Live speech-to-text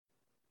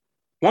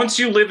Once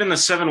you live in the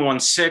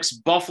 716,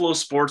 Buffalo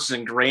sports is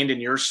ingrained in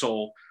your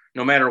soul.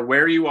 No matter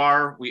where you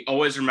are, we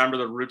always remember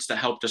the roots that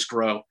helped us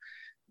grow.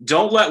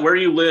 Don't let where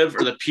you live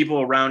or the people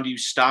around you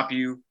stop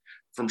you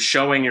from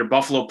showing your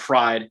Buffalo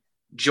pride.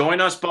 Join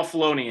us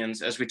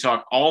Buffalonians as we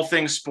talk all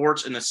things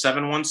sports in the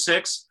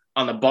 716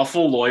 on the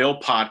Buffalo Loyal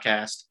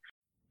podcast.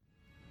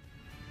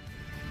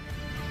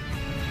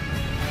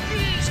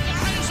 These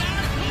guys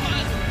are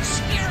good,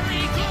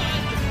 scary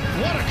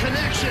good. What a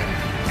connection,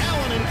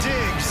 Allen and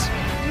Diggs.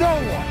 No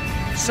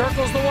one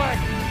circles the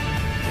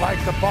wagon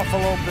like the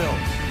Buffalo Bills.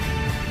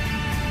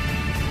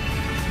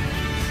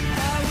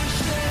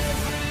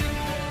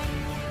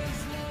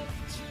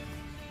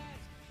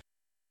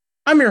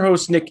 I'm your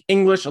host, Nick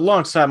English,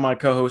 alongside my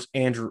co-host,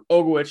 Andrew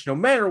Ogowich. No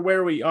matter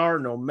where we are,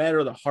 no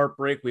matter the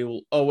heartbreak, we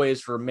will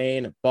always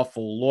remain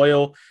Buffalo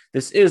Loyal.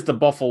 This is the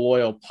Buffalo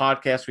Loyal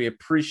podcast. We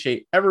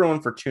appreciate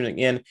everyone for tuning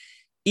in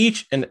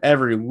each and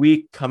every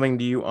week, coming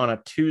to you on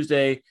a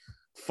Tuesday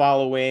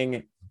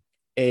following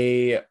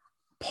a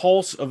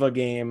pulse of a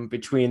game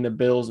between the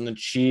Bills and the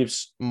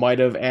Chiefs. Might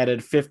have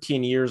added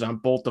 15 years on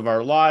both of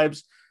our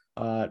lives,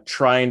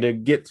 trying to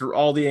get through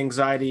all the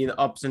anxiety, the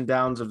ups and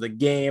downs of the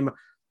game.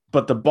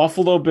 But the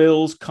Buffalo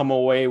Bills come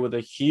away with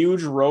a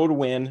huge road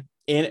win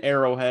in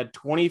Arrowhead,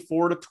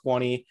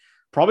 24-20,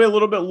 probably a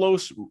little bit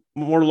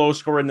more low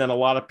scoring than a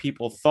lot of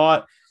people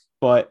thought.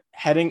 But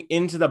heading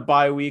into the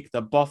bye week,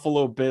 the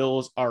Buffalo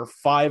Bills are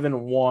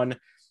 5-1.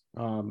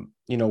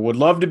 Would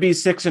love to be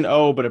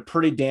 6-0, but a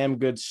pretty damn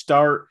good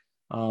start.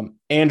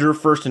 Andrew,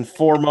 first and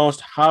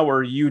foremost, how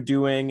are you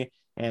doing?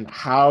 And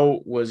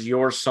how was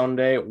your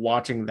Sunday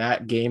watching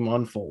that game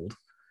unfold?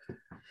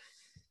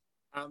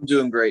 I'm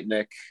doing great,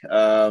 Nick.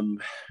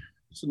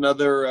 It's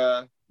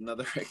another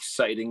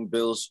exciting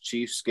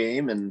Bills-Chiefs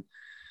game, and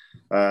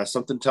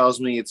something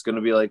tells me it's going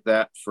to be like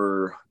that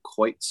for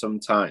quite some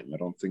time. I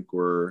don't think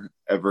we're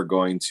ever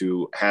going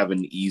to have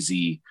an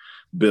easy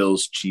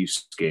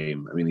Bills-Chiefs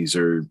game. I mean, these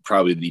are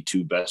probably the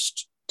two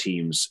best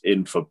teams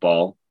in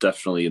football,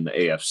 definitely in the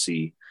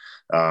AFC.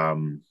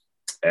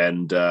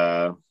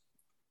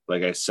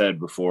 Like I said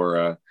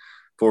before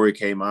we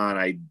came on,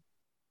 I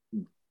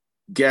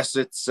guess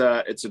it's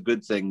a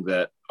good thing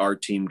that our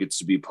team gets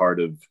to be part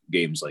of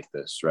games like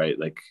this, right?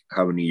 Like,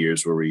 how many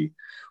years were we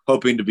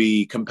hoping to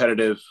be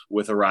competitive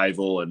with a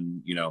rival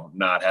and,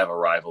 not have a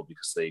rival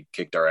because they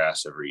kicked our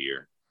ass every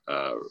year,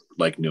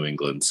 like New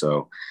England.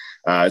 So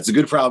it's a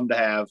good problem to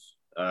have.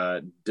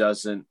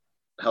 Doesn't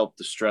help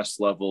the stress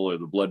level or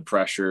the blood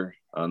pressure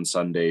on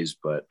Sundays,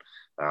 but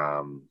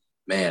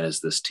man, is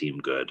this team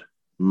good.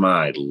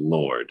 My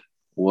Lord,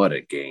 what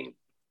a game.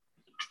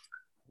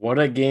 What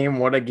a game.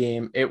 What a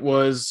game. It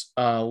was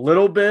a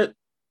little bit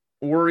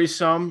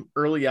worrisome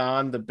early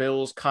on. The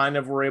Bills kind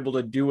of were able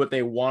to do what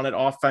they wanted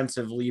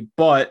offensively,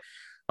 but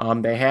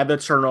they had the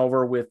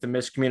turnover with the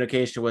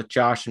miscommunication with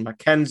Josh and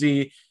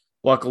McKenzie.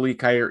 Luckily,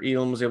 Kaiir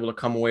Elam was able to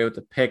come away with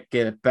the pick,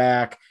 get it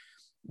back.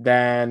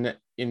 Then,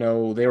 they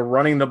were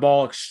running the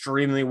ball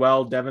extremely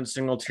well. Devin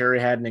Singletary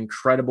had an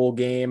incredible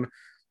game.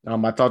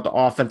 I thought the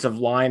offensive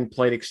line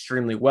played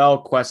extremely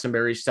well.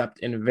 Quessenberry stepped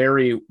in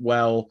very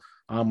well.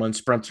 When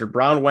Spencer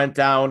Brown went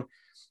down,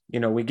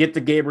 we get the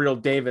Gabriel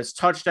Davis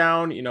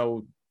touchdown.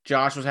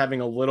 Josh was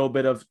having a little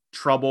bit of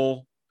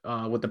trouble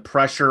with the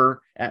pressure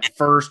at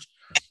first.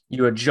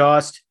 You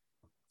adjust.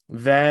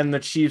 Then the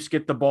Chiefs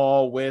get the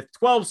ball with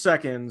 12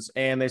 seconds,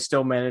 and they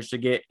still manage to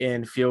get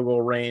in field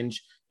goal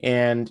range.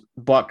 And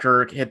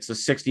Butker hits a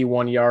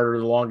 61-yarder,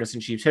 the longest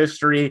in Chiefs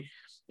history.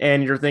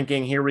 And you're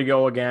thinking, here we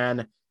go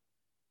again.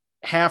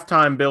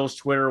 Halftime Bills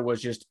Twitter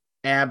was just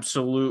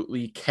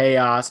absolutely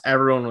chaos.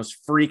 Everyone was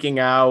freaking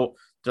out.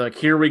 They're like,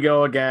 here we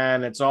go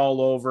again. It's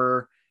all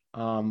over.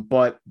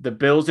 But the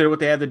Bills did what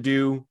they had to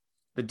do.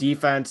 The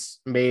defense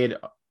made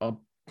a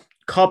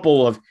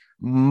couple of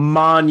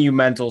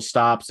monumental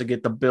stops to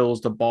get the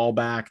Bills the ball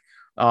back.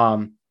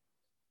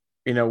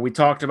 We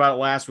talked about it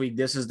last week.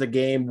 This is the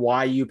game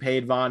why you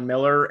paid Von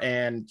Miller,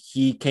 and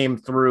he came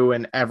through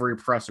in every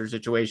presser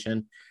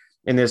situation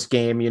in this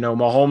game.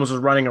 Mahomes was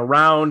running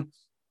around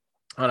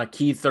on a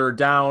key third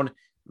down.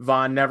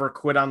 Von never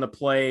quit on the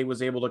play,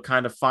 was able to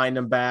kind of find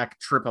him back,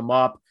 trip him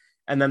up.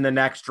 And then the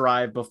next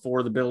drive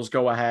before the Bills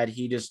go ahead,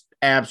 he just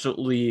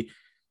absolutely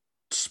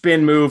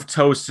spin move,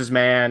 toasts his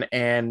man,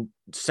 and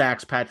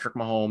sacks Patrick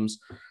Mahomes.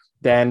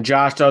 Then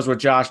Josh does what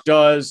Josh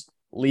does,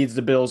 leads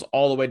the Bills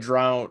all the way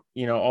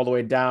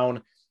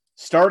down,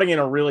 starting in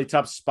a really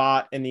tough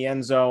spot in the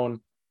end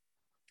zone,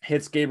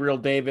 hits Gabriel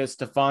Davis.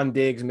 Stephon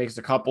Diggs makes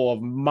a couple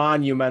of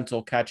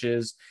monumental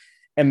catches.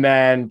 And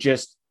then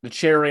just the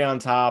cherry on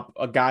top,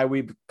 a guy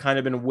we've kind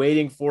of been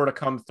waiting for to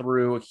come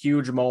through, a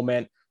huge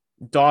moment.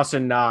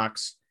 Dawson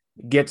Knox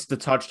gets the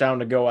touchdown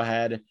to go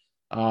ahead.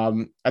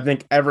 I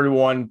think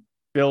everyone,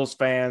 Bills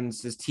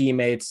fans, his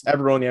teammates,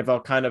 everyone in the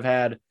NFL kind of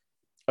had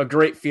a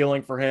great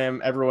feeling for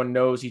him. Everyone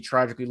knows he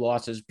tragically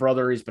lost his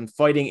brother. He's been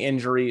fighting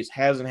injuries,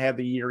 hasn't had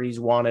the year he's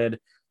wanted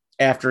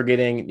after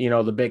getting,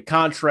 the big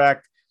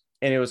contract.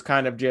 And it was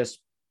kind of just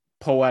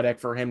poetic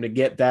for him to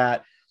get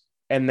that.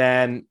 And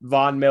then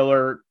Von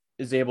Miller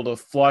is able to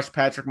flush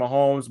Patrick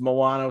Mahomes.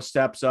 Milano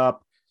steps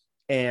up,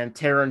 and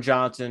Taron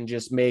Johnson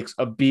just makes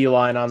a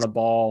beeline on the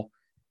ball,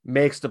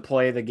 makes the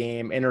play of the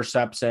game,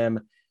 intercepts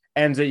him,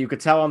 ends it. You could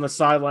tell on the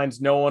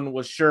sidelines no one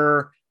was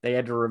sure. They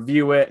had to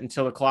review it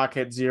until the clock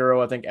hit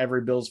 0. I think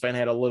every Bills fan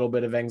had a little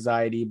bit of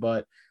anxiety,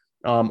 but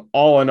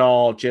all in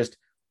all, just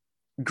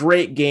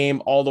great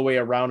game all the way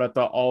around. I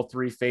thought all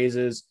three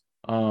phases,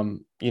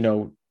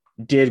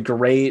 did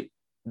great.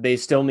 They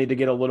still need to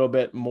get a little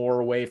bit more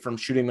away from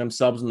shooting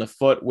themselves in the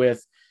foot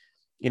with,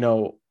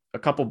 a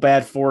couple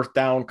bad fourth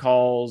down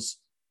calls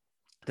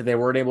that they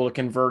weren't able to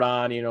convert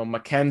on.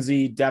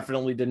 McKenzie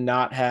definitely did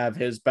not have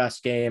his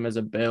best game as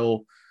a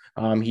Bill.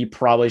 He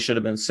probably should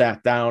have been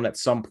sat down at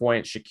some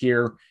point.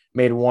 Shakir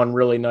made one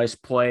really nice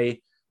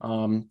play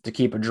to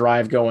keep a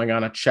drive going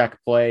on a check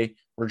play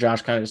where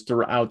Josh kind of just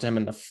threw it out to him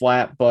in the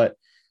flat. But,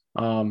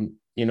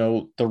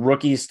 the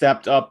rookies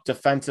stepped up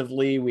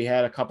defensively. We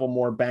had a couple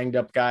more banged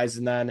up guys.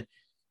 And then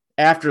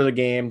after the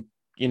game,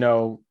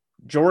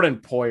 Jordan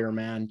Poyer,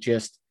 man,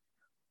 just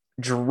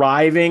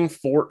driving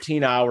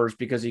 14 hours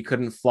because he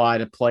couldn't fly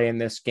to play in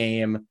this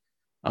game.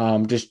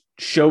 Just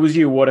shows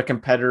you what a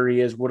competitor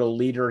he is, what a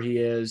leader he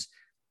is.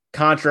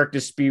 Contract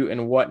dispute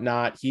and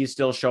whatnot. He's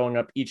still showing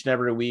up each and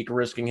every week,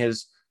 risking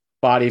his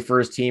body for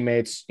his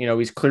teammates.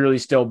 He's clearly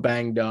still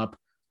banged up.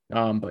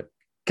 But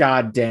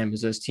goddamn,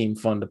 is this team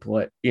fun to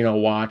play,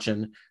 watch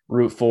and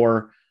root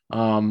for.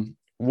 What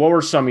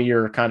were some of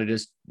your kind of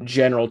just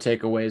general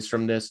takeaways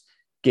from this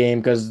game?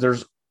 Because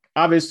there's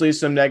obviously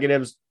some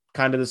negatives,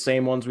 kind of the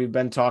same ones we've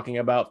been talking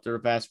about through the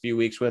past few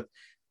weeks with,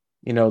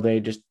 they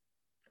just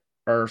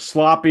are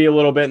sloppy a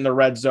little bit in the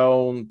red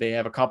zone. They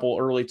have a couple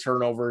early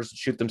turnovers,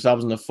 shoot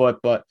themselves in the foot.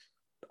 But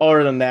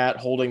other than that,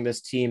 holding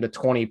this team to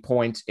 20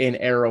 points in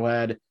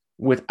Arrowhead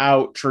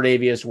without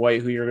Tre'Davious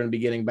White, who you're going to be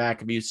getting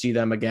back if you see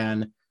them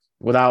again,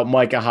 without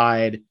Micah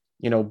Hyde,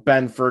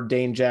 Benford,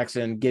 Dane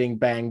Jackson getting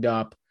banged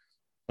up,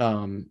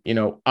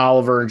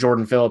 Oliver and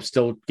Jordan Phillips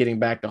still getting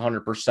back to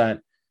 100%.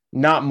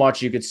 Not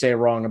much you could say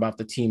wrong about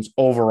the team's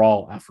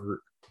overall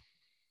effort.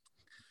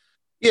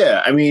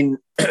 Yeah, I mean,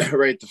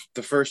 right,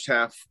 the first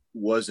half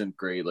wasn't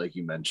great, like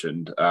you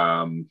mentioned.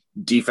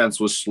 Defense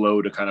was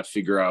slow to kind of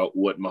figure out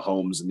what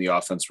Mahomes and the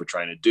offense were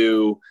trying to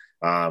do.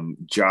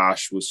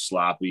 Josh was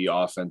sloppy.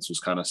 Offense was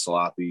kind of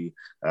sloppy,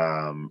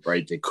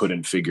 right? They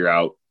couldn't figure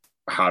out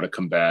how to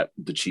combat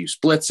the Chiefs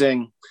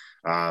blitzing.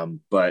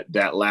 But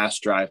that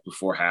last drive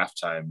before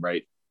halftime,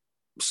 right,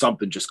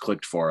 something just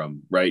clicked for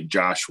him, right?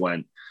 Josh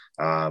went,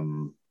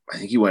 I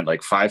think he went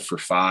like 5 for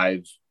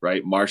 5,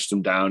 right? Marched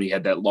him down. He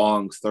had that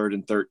long 3rd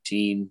and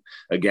 13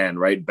 again,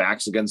 right?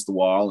 Backs against the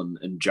wall,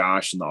 and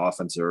Josh and the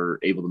offense are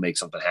able to make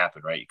something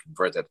happen, right? You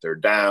convert that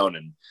 3rd down,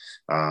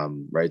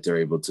 and right, they're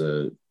able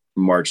to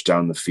march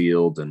down the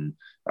field and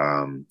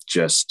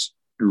just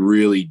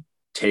really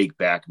take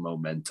back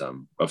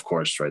momentum. Of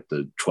course, right,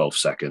 the 12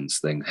 seconds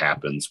thing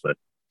happens, but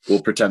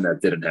we'll pretend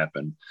that didn't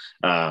happen.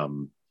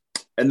 And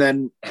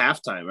then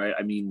halftime, right?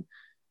 I mean,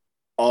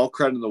 all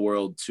credit in the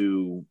world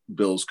to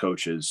Bills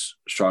coaches,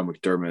 Sean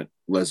McDermott,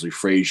 Leslie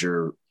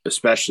Frazier,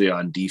 especially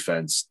on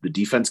defense. The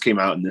defense came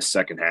out in this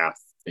second half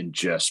and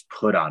just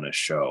put on a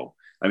show.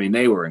 I mean,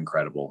 they were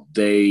incredible.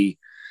 They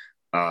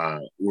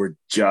were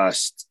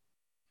just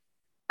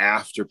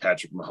after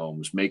Patrick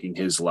Mahomes, making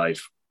his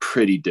life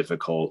pretty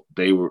difficult.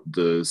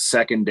 The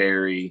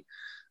secondary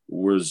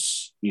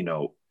was,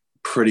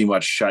 pretty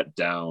much shut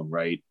down,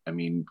 right? I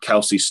mean,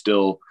 Kelsey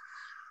still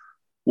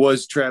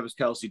was Travis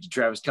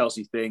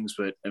Kelce things,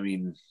 but I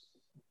mean,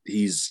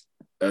 he's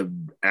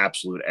an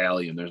absolute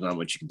alien. There's not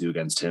much you can do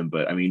against him,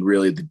 but I mean,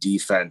 really the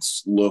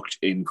defense looked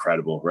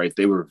incredible, right?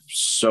 They were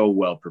so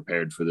well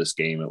prepared for this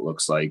game, it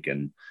looks like,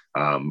 and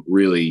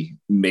really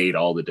made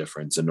all the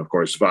difference. And of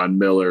course, Von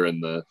Miller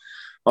and the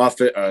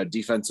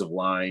defensive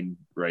line,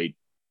 right,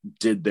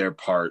 did their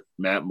part.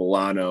 Matt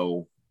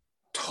Milano,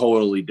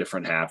 totally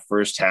different half.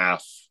 First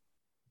half,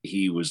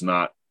 he was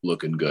not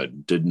looking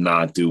good, did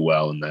not do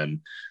well, and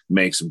then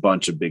makes a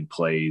bunch of big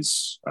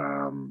plays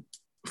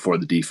for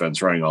the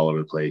defense, running all over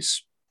the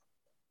place.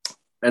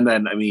 And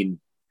then, I mean,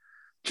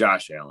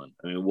 Josh Allen.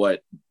 I mean,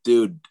 what,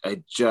 dude,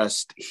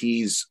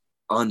 he's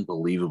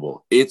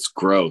unbelievable. It's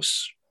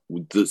gross.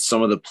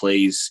 Some of the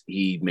plays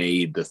he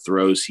made, the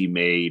throws he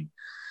made,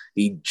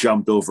 he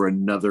jumped over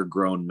another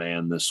grown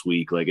man this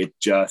week. Like,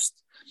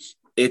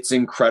 it's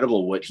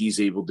incredible what he's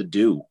able to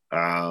do.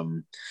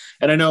 And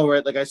I know,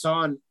 right, like I saw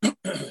on,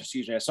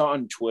 I saw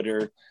on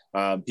Twitter,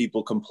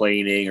 people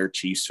complaining, or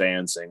Chiefs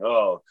fans saying,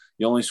 oh,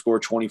 you only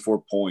scored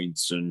 24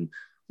 points and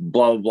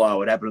blah, blah, blah.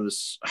 What happened to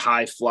this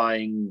high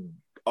flying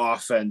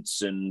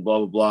offense and blah,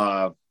 blah,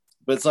 blah.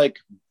 But it's like,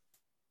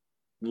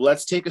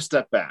 let's take a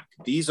step back.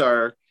 These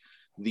are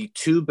the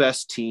two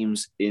best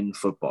teams in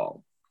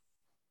football.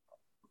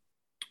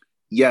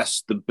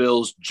 Yes, the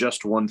Bills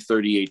just won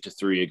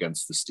 38-3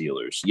 against the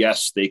Steelers.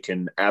 Yes, they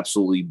can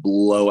absolutely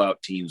blow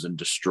out teams and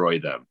destroy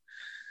them.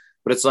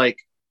 But it's like,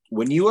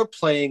 when you are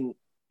playing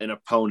an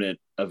opponent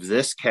of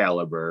this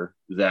caliber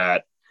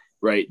that,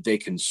 right, they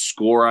can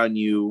score on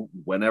you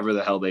whenever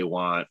the hell they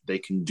want, they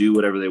can do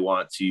whatever they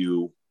want to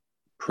you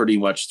pretty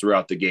much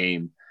throughout the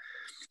game.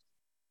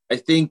 I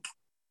think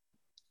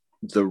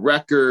the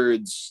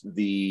records,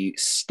 the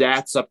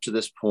stats up to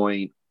this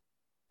point,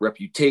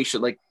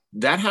 reputation, like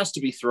that has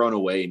to be thrown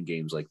away in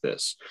games like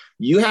this.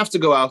 You have to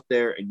go out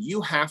there and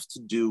you have to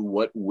do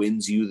what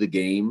wins you the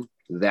game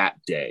that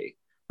day,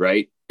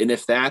 right? And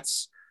if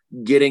that's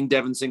getting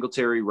Devin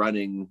Singletary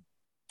running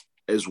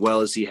as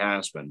well as he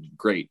has been,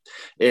 great.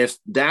 If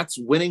that's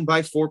winning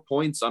by 4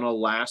 points on a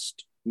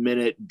last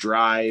minute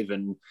drive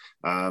and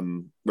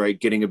right,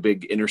 getting a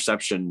big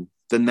interception,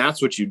 then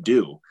that's what you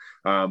do.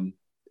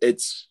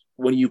 It's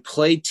when you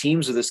play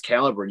teams of this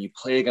caliber and you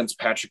play against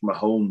Patrick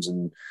Mahomes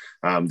and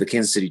the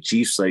Kansas City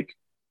Chiefs, like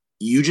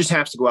you just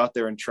have to go out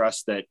there and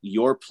trust that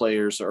your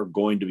players are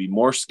going to be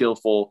more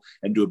skillful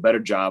and do a better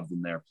job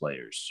than their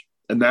players.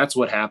 And that's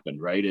what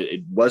happened, right?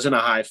 It wasn't a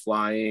high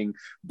flying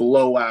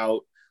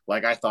blowout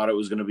like I thought it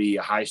was going to be,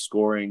 a high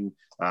scoring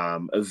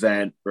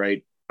event,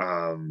 right?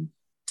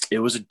 It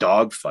was a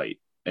dogfight,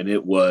 and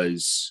it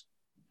was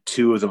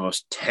two of the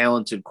most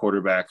talented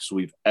quarterbacks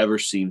we've ever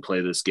seen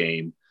play this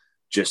game,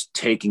 just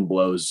taking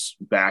blows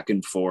back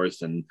and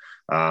forth. And,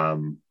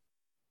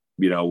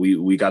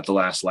 we got the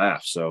last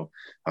laugh. So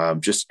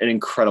just an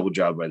incredible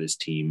job by this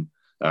team.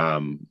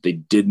 They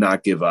did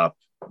not give up.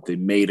 They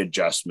made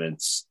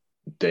adjustments.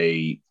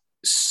 They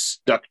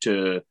stuck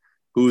to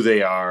who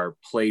they are,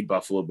 played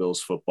Buffalo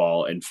Bills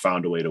football, and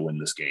found a way to win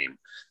this game.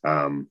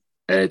 And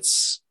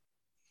it's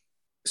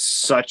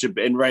such a,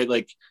 and right,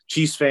 like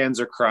Chiefs fans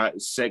are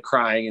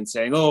crying and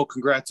saying, "Oh,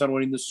 congrats on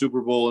winning the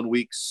Super Bowl in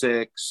Week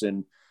 6,"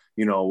 and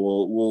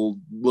we'll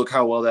look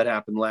how well that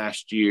happened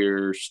last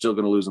year. Still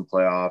going to lose in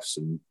playoffs,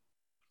 and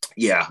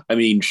yeah, I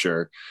mean,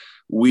 sure,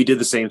 we did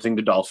the same thing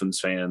to Dolphins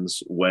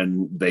fans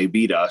when they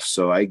beat us,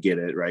 so I get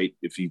it, right?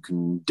 If you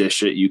can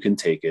dish it, you can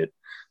take it.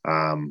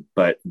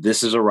 But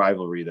this is a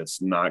rivalry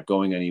that's not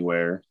going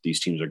anywhere. These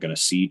teams are going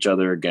to see each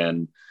other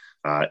again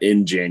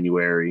in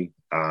January.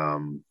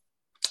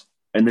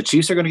 And the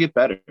Chiefs are going to get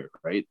better,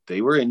 right?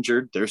 They were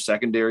injured. Their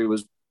secondary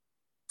was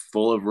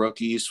full of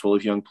rookies, full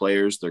of young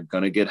players. They're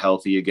going to get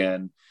healthy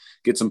again,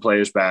 get some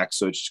players back.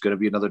 So it's just going to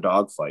be another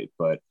dogfight.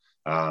 But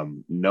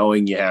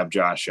knowing you have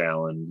Josh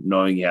Allen,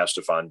 knowing you have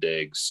Stephon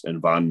Diggs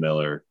and Von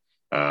Miller,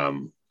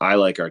 I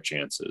like our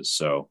chances.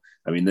 So,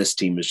 I mean, this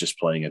team is just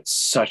playing at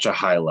such a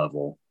high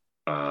level,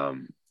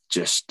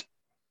 just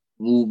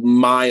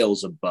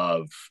miles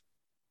above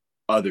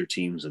other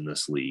teams in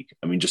this league.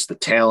 I mean, just the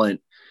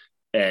talent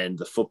and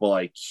the football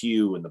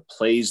IQ and the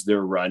plays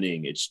they're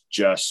running, it's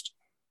just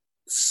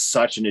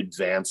such an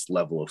advanced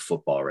level of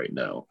football right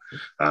now.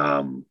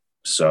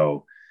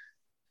 So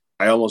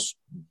I almost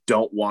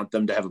don't want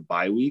them to have a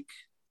bye week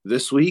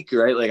this week,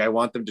 right? Like I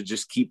want them to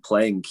just keep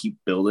playing, keep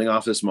building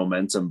off this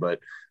momentum. But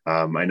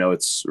I know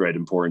it's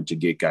important to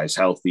get guys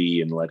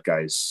healthy and let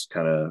guys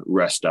kind of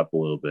rest up a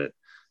little bit.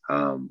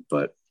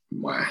 But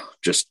wow,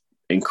 just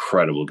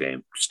incredible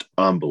game. Just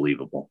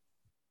unbelievable.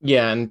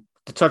 Yeah. And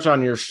to touch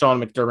on your Sean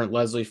McDermott,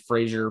 Leslie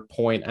Frazier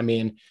point, I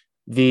mean,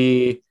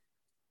 the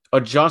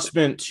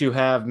adjustment to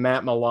have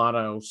Matt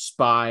Milano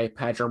spy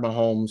Patrick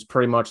Mahomes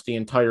pretty much the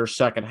entire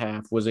second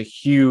half was a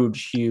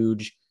huge,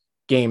 huge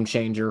game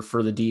changer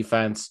for the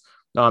defense.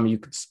 You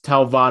could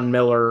tell Von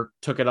Miller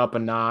took it up a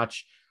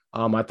notch.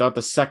 I thought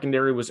the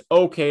secondary was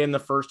okay in the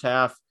first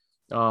half,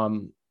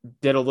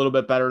 did a little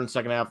bit better in the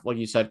second half. Like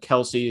you said,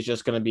 Kelsey is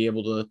just going to be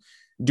able to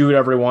do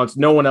whatever he wants.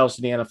 No one else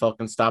in the NFL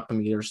can stop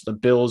him either. So the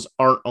Bills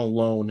aren't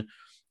alone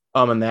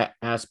in that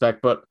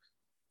aspect. But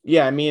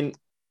yeah, I mean,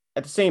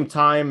 at the same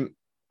time,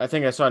 I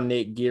think I saw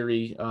Nate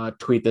Geary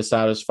tweet this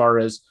out as far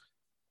as,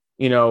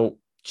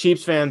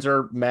 Chiefs fans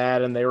are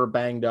mad and they were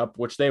banged up,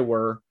 which they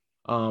were.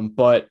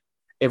 But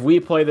if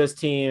we play this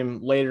team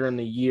later in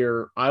the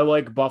year, I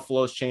like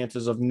Buffalo's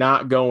chances of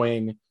not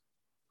going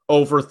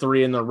over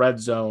 3 in the red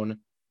zone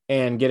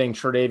and getting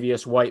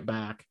Tre'Davious White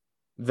back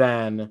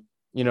than,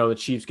 the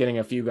Chiefs getting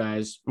a few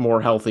guys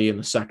more healthy in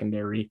the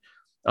secondary.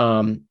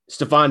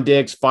 Stephon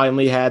Diggs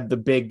finally had the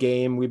big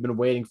game we've been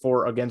waiting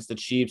for against the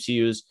Chiefs.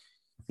 He's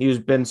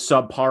been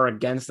subpar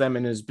against them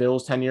in his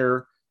Bills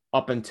tenure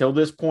up until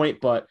this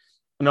point, but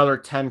another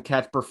 10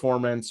 catch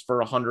performance for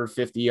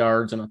 150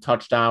 yards and a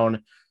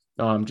touchdown.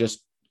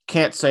 Just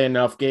can't say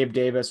enough. Gabe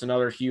Davis,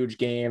 another huge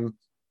game.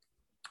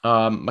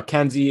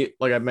 McKenzie,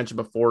 like I mentioned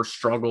before,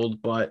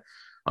 struggled, but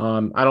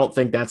I don't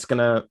think that's going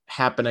to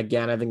happen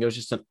again. I think it was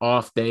just an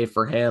off day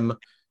for him.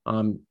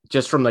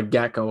 Just from the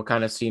get-go, it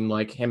kind of seemed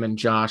like him and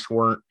Josh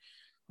weren't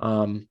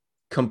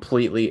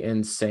completely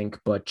in sync,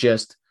 but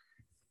just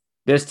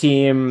this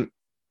team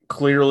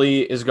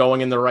clearly is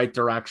going in the right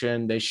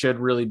direction. They should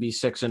really be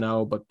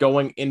 6-0, but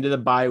going into the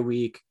bye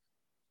week,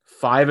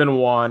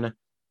 5-1,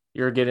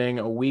 you're getting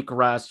a week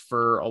rest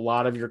for a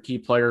lot of your key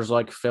players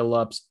like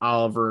Phillips,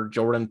 Oliver,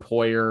 Jordan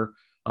Poyer,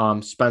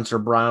 Spencer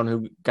Brown,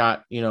 who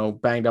got,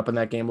 banged up in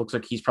that game. Looks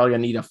like he's probably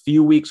going to need a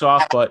few weeks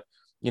off, but,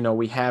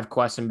 we have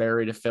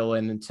Quessenberry to fill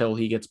in until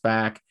he gets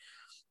back.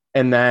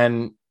 And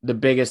then the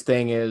biggest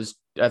thing is,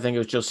 I think it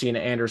was Josina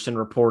Anderson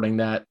reporting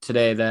that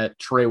today that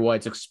Trey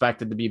White's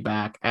expected to be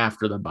back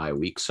after the bye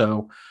week.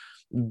 So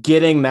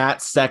getting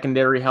that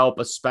secondary help,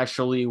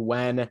 especially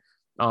when it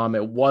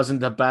wasn't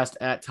the best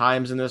at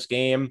times in this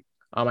game.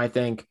 I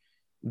think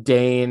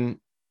Dane,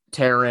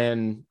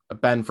 Taryn,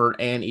 Benford,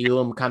 and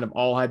Elam kind of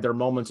all had their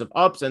moments of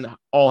ups and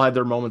all had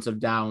their moments of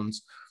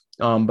downs.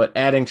 But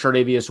adding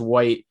Tre'Davious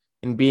White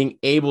and being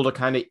able to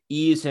kind of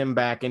ease him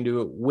back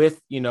into it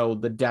with,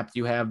 the depth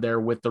you have there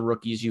with the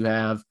rookies you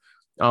have,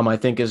 I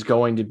think is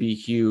going to be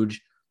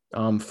huge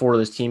for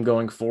this team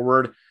going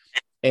forward.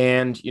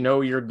 And,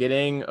 you're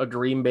getting a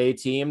Green Bay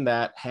team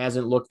that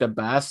hasn't looked the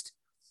best.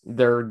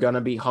 They're going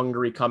to be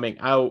hungry coming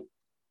out,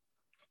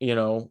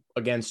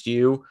 against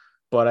you.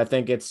 But I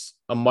think it's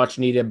a much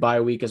needed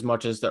bye week, as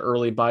much as the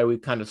early bye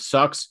week kind of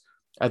sucks.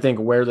 I think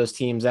where this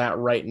team's at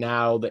right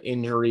now, the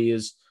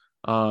injuries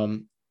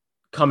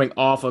coming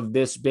off of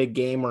this big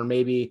game, or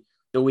maybe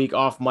the week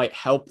off might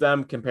help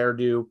them compared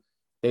to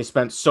they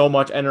spent so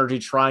much energy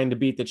trying to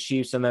beat the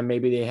Chiefs, and then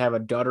maybe they have a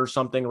dud or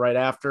something right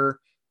after.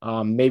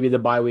 Maybe the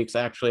bye week's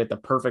actually at the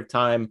perfect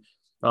time.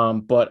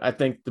 But I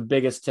think the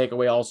biggest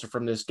takeaway also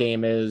from this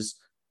game is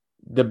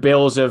the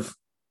Bills have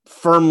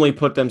firmly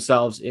put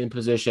themselves in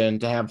position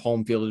to have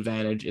home field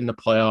advantage in the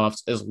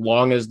playoffs as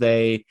long as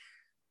they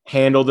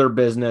handle their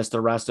business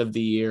the rest of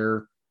the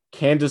year.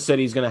 Kansas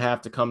City's going to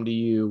have to come to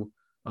you,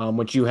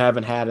 which you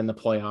haven't had in the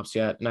playoffs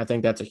yet. And I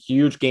think that's a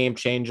huge game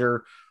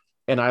changer.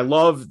 And I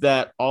love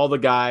that all the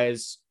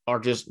guys are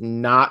just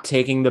not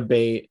taking the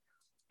bait.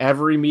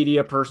 Every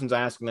media person's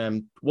asking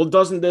them, well,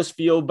 doesn't this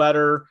feel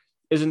better?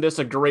 Isn't this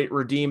a great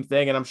redeem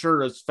thing? And I'm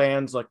sure as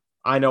fans,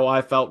 I know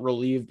I felt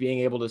relieved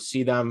being able to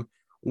see them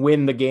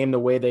win the game the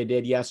way they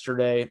did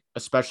yesterday,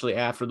 especially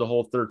after the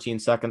whole 13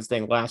 seconds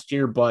thing last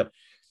year. But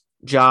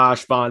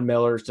Josh, Von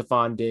Miller,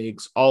 Stephon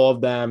Diggs, all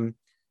of them,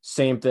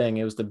 same thing.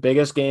 It was the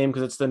biggest game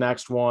because it's the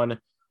next one.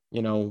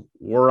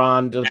 We're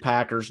on to the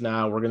Packers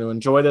now. We're going to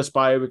enjoy this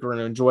bye week. We're going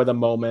to enjoy the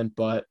moment,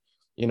 but,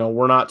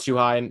 we're not too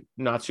high and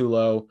not too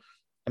low.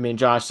 I mean,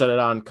 Josh said it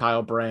on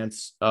Kyle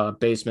Brandt's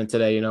basement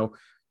today.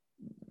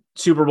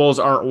 Super Bowls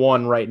aren't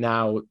won right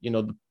now.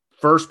 The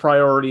first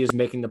priority is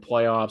making the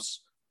playoffs.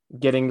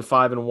 Getting to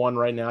 5-1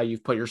 right now,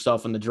 you've put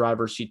yourself in the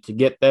driver's seat to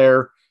get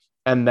there.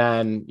 And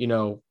then,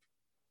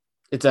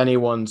 it's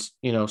anyone's,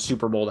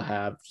 Super Bowl to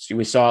have. So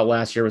we saw it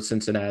last year with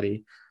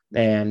Cincinnati,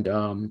 and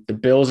the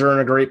Bills are in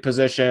a great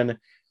position,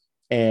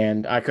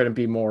 and I couldn't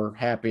be more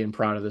happy and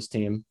proud of this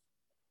team.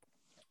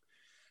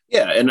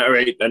 Yeah. And all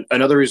right,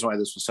 another reason why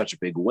this was such a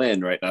big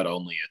win, right? Not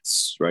only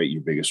it's right,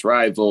 your biggest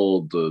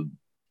rival, the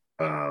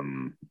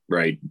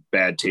right,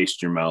 bad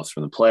taste in your mouth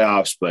from the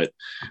playoffs, but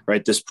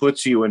right, this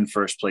puts you in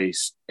first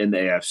place in the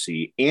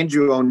AFC, and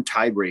you own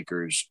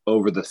tiebreakers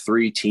over the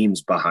three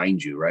teams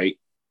behind you, right?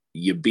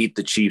 You beat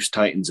the Chiefs,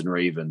 Titans, and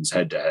Ravens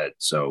head to head.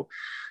 So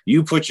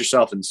you put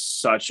yourself in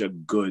such a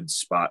good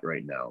spot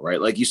right now,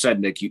 right? Like you said,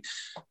 Nick,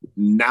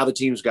 now the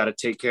team's got to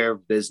take care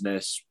of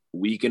business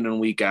week in and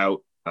week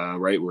out,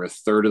 right? We're a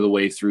third of the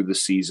way through the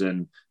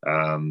season.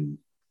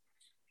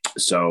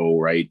 So,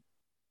 right,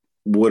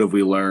 what have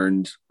we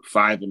learned?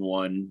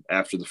 5-1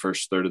 after the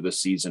first third of the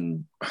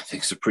season, I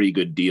think it's a pretty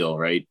good deal,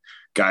 right?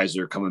 Guys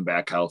are coming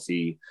back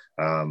healthy.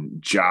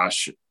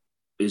 Josh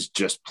is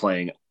just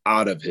playing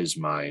out of his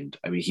mind.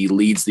 I mean, he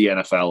leads the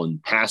NFL in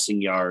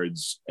passing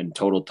yards and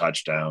total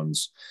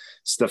touchdowns.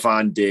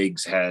 Stephon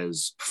Diggs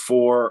has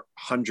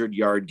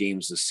 400-yard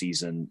games this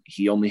season.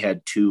 He only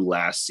had 2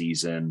 last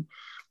season.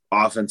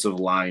 Offensive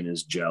line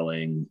is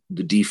gelling.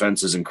 The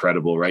defense is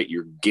incredible, right?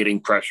 You're getting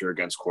pressure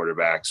against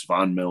quarterbacks.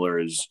 Von Miller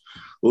is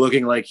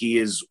looking like he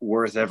is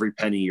worth every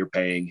penny you're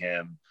paying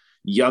him.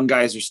 Young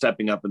guys are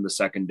stepping up in the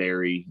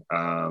secondary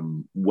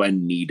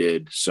when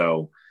needed.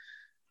 So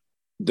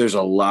there's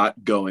a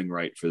lot going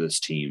right for this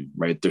team,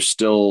 right? There's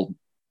still,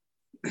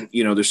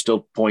 there's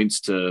still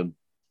points to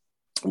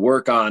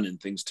work on and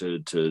things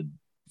to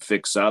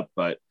fix up,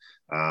 but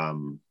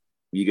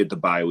you get the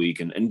bye week.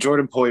 And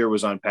Jordan Poyer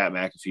was on Pat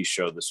McAfee's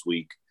show this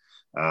week.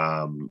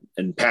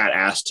 And Pat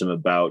asked him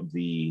about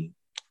the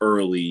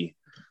early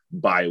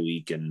bye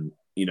week and,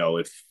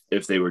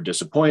 if they were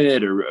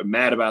disappointed or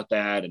mad about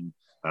that.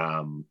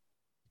 And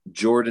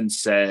Jordan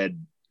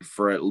said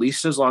for at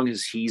least as long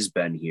as he's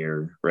been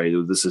here, right?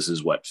 This is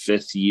his,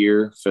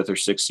 fifth or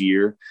sixth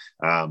year.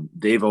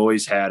 They've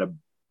always had a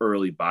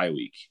early bye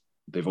week.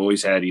 They've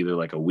always had either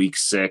like a week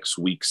 6,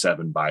 week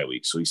 7 bye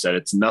week. So he said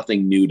it's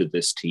nothing new to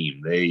this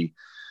team. They,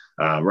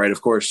 right,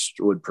 of course,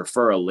 would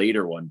prefer a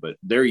later one, but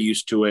they're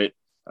used to it.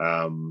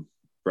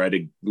 Right,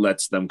 it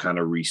lets them kind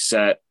of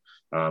reset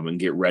and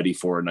get ready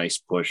for a nice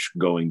push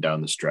going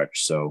down the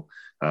stretch. So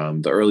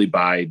the early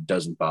bye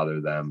doesn't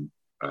bother them.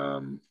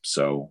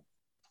 So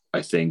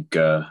I think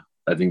they're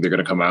going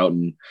to come out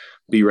and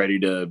be ready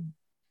to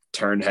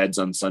turn heads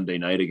on Sunday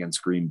night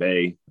against Green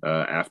Bay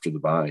after the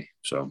bye.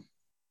 So.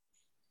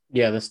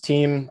 Yeah, this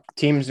team's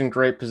in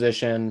great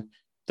position.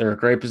 They're in a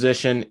great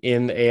position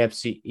in the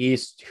AFC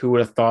East. Who would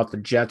have thought the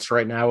Jets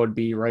right now would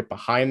be right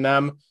behind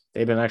them?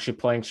 They've been actually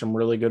playing some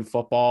really good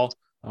football.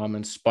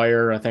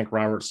 Inspire, I think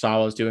Robert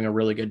Saleh is doing a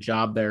really good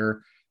job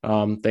there.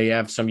 They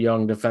have some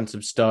young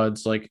defensive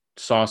studs like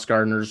Sauce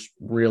Gardner's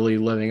really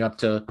living up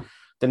to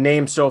the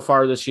name so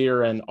far this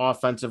year. And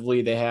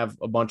offensively, they have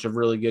a bunch of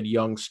really good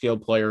young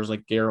skilled players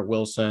like Garrett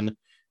Wilson,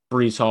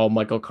 Brees Hall,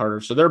 Michael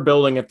Carter. So they're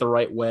building it the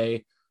right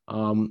way.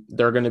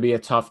 They're going to be a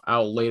tough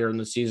out later in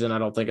the season. I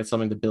don't think it's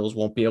something the Bills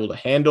won't be able to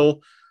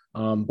handle.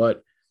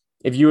 But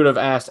if you would have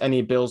asked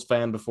any Bills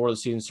fan before the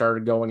season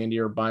started going into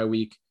your bye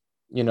week,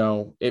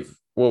 what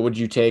would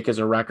you take as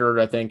a record?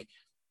 I think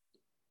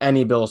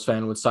any Bills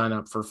fan would sign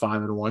up for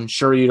 5-1.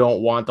 Sure, you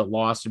don't want the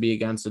loss to be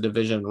against a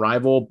division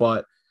rival,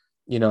 but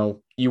you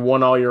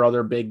won all your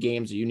other big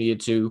games that you needed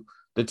to.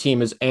 The team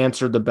has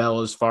answered the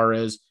bell as far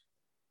as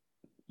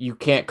you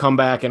can't come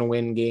back and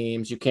win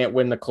games. You can't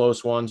win the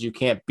close ones. You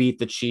can't beat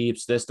the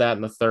Chiefs, this, that,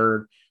 and the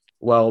third.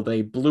 Well,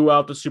 they blew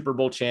out the Super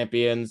Bowl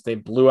champions. They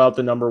blew out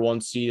the number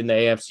 1 seed in the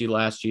AFC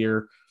last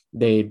year.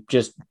 They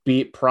just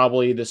beat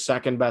probably the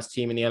second best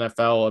team in the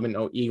NFL. I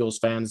mean, Eagles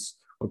fans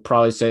would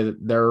probably say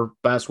that they're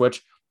best,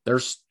 which they're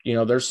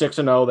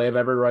 6-0. They have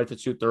every right to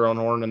toot their own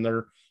horn, and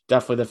they're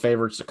definitely the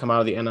favorites to come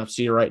out of the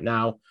NFC right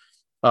now.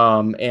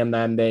 And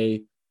then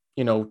they,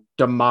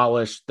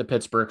 demolished the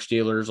Pittsburgh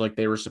Steelers like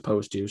they were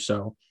supposed to.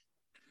 So,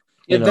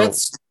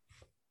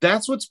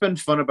 that's what's been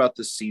fun about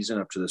this season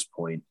up to this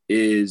point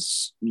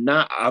is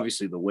not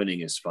obviously the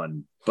winning is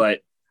fun, but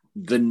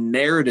the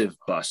narrative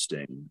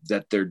busting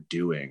that they're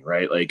doing,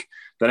 right? Like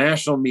the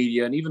national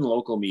media and even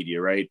local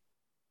media, right,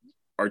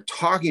 are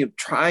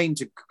trying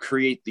to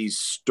create these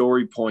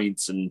story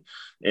points and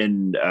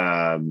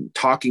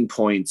talking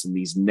points and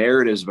these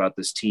narratives about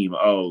this team.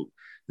 Oh,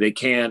 they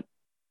can't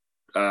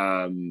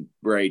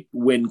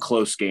win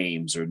close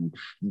games, or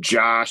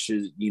Josh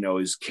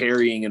is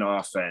carrying an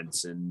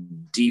offense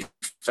and defense,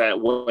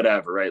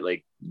 whatever, right?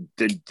 Like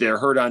they're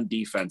hurt on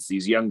defense.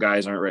 These young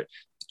guys aren't right.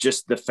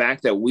 Just the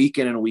fact that week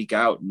in and week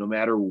out, no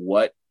matter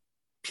what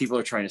people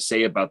are trying to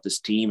say about this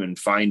team and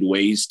find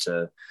ways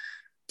to,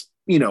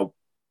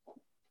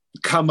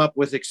 come up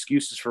with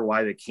excuses for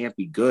why they can't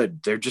be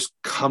good. They're just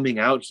coming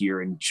out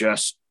here and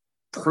just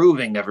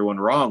proving everyone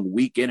wrong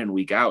week in and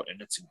week out.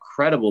 And it's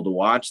incredible to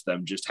watch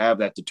them just have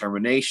that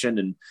determination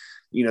and,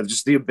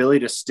 just the ability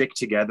to stick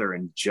together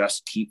and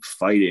just keep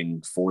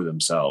fighting for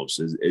themselves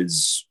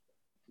is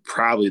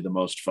probably the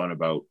most fun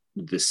about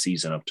this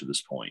season up to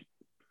this point.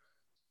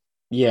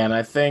 Yeah. And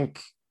I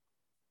think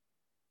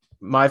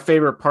my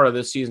favorite part of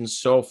this season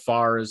so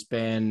far has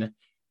been,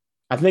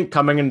 I think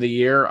coming into the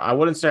year, I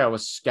wouldn't say I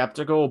was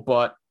skeptical,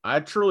 but I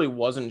truly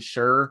wasn't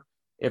sure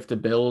if the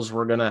Bills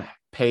were going to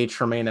pay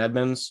Tremaine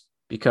Edmunds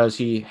because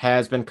he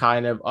has been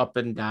kind of up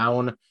and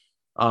down.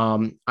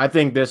 I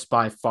think this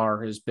by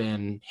far has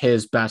been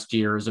his best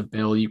year as a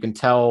Bill. You can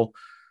tell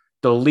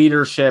the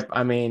leadership.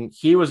 I mean,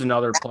 he was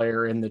another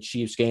player in the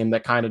Chiefs game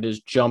that kind of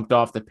just jumped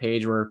off the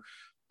page where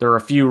there are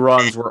a few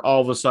runs where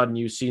all of a sudden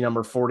you see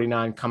number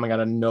 49 coming out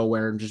of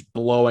nowhere and just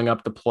blowing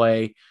up the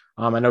play.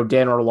 I know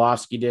Dan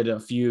Orlovsky did a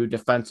few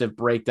defensive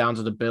breakdowns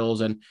of the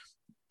Bills, and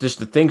just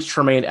the things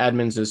Tremaine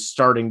Edmunds is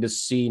starting to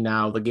see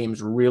now, the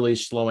game's really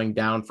slowing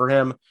down for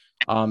him,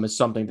 is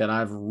something that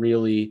I've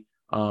really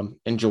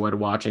enjoyed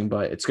watching.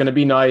 But it's going to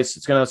be nice.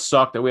 It's going to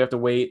suck that we have to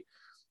wait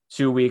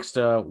 2 weeks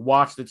to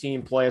watch the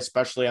team play,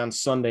 especially on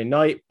Sunday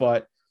night.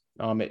 But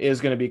it is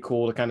going to be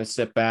cool to kind of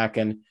sit back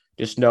and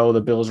just know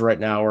the Bills right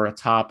now are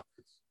atop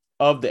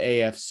of the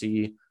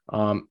AFC.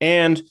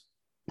 And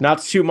not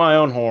to toot my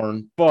own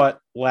horn, but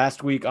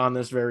last week on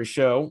this very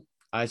show,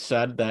 I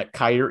said that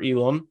Kaiir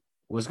Elam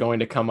was going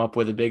to come up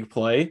with a big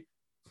play,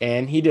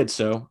 and he did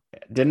so.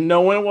 Didn't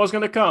know when it was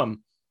going to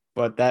come,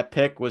 but that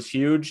pick was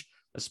huge,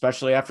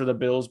 especially after the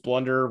Bills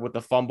blunder with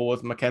the fumble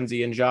with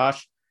Mackenzie and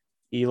Josh.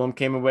 Elam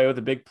came away with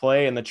a big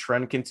play, and the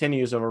trend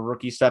continues of a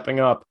rookie stepping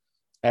up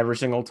every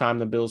single time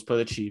the Bills play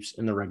the Chiefs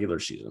in the regular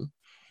season.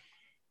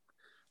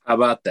 How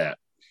about that?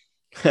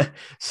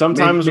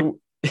 Sometimes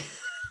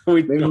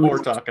we know what we're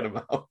talking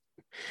about.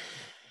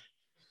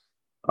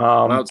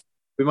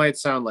 We might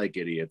sound like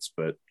idiots,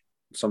 but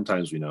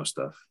sometimes we know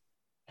stuff.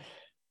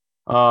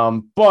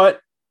 But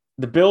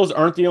the Bills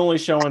aren't the only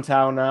show in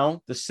town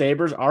now. The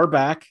Sabres are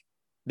back.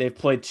 They've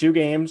played 2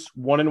 games,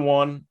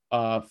 1-1,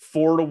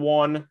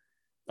 4-1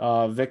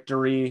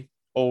 victory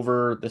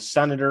over the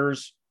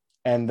Senators,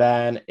 and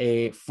then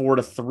a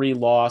 4-3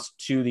 loss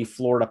to the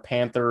Florida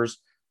Panthers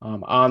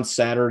on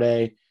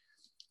Saturday.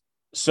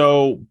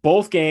 So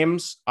both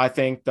games, I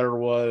think there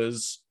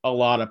was a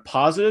lot of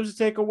positives to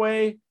take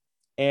away,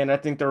 and I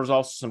think there was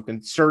also some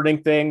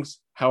concerning things.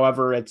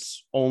 However,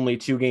 it's only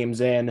 2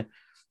 games in,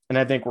 and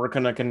I think we're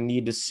going to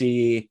need to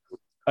see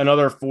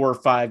another 4 or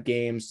 5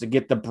 games to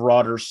get the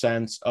broader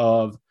sense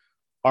of,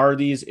 are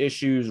these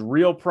issues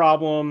real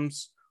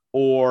problems,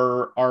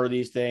 or are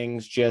these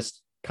things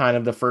just kind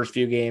of the first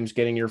few games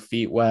getting your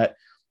feet wet?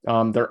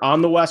 They're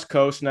on the West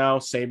Coast now.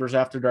 Sabres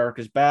After Dark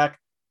is back.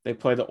 They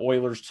play the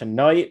Oilers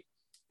tonight.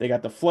 They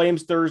got the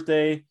Flames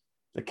Thursday,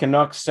 the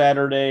Canucks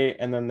Saturday,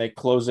 and then they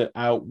close it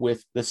out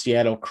with the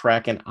Seattle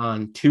Kraken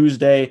on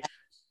Tuesday.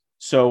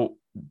 So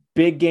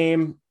big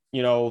game,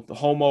 the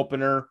home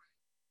opener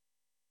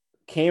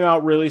came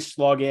out really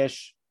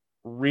sluggish,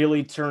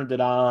 really turned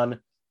it on.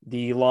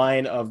 The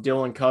line of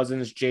Dylan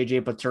Cousins,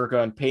 JJ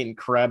Paterka, and Peyton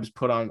Krebs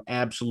put on an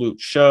absolute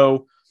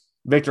show.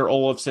 Victor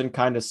Olofsson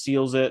kind of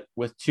seals it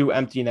with 2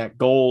 empty net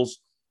goals.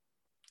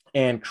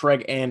 And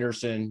Craig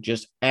Anderson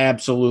just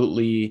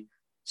absolutely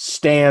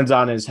stands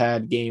on his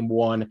head game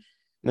 1. And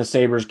the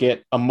Sabres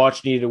get a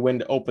much needed win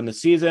to open the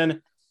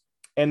season.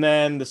 And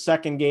then the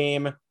second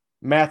game,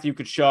 Matthew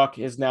Tkachuk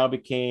has now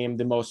became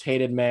the most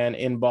hated man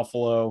in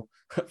Buffalo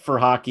for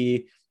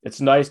hockey.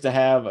 It's nice to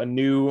have a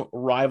new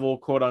rival,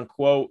 quote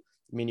unquote.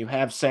 I mean, you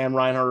have Sam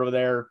Reinhart over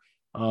there.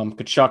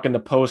 Tkachuk in the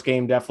post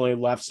game definitely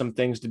left some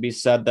things to be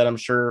said that I'm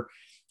sure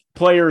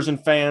players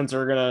and fans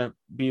are going to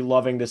be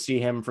loving to see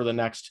him for the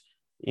next,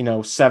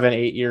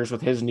 7-8 years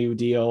with his new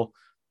deal.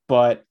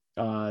 But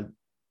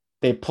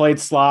they played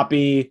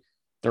sloppy.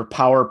 Their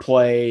power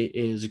play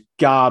is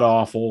god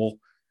awful.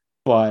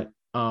 But,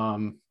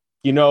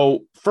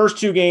 first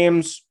 2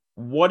 games,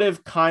 what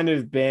have kind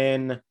of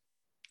been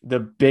the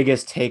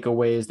biggest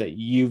takeaways that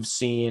you've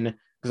seen?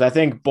 Because I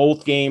think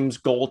both games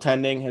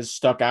goaltending has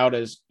stuck out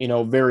as,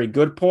 very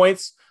good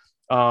points.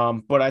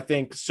 But I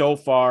think so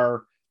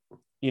far,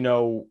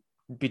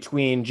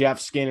 between Jeff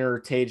Skinner,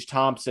 Tage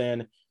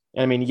Thompson,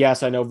 I mean,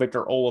 yes, I know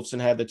Victor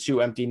Olofsson had the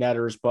 2 empty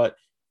netters, but,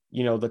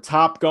 the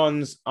top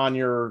guns on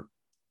your,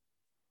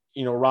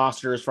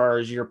 roster as far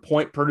as your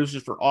point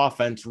producers for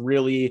offense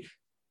really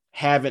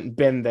haven't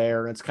been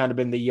there. It's kind of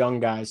been the young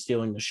guys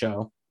stealing the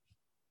show.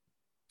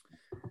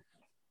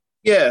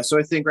 Yeah, so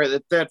I think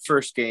that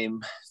first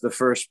game, the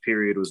first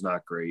period was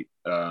not great.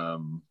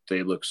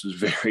 They looked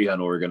very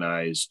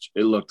unorganized.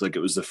 It looked like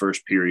it was the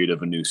first period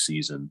of a new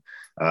season.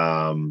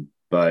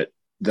 But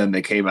then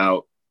they came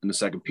out in the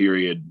second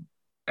period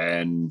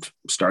and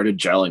started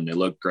gelling. They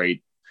looked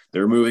great. They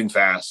were moving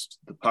fast.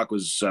 The puck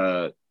was,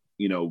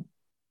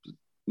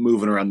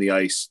 moving around the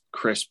ice,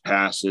 crisp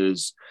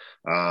passes,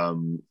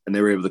 and they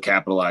were able to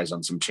capitalize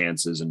on some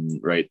chances.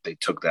 And they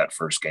took that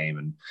first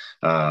game.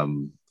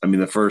 And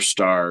the first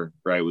star,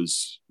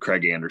 was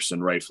Craig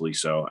Anderson, rightfully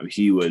so. I mean,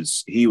 he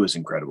was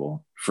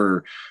incredible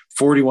for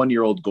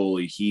 41-year-old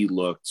goalie. He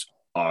looked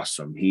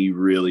awesome. He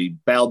really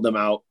bailed them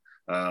out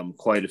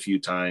quite a few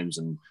times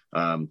and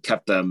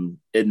kept them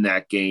in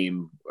that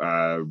game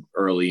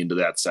early into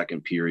that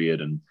second period,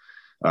 and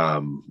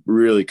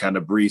really kind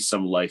of breathed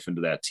some life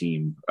into that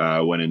team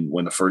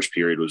when the first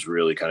period was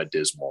really kind of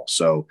dismal.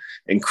 So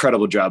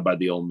incredible job by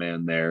the old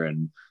man there.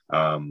 And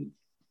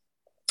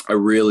I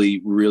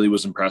really, really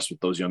was impressed with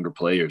those younger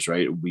players,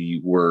 right? We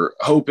were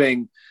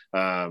hoping,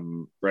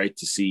 to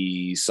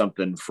see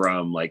something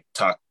from like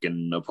Tuck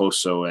and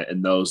Oposo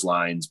and those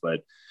lines,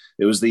 but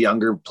it was the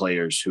younger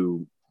players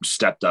who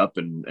stepped up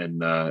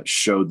and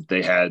showed that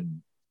they had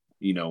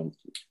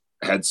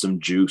some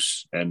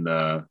juice. And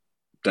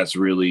that's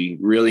really,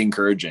 really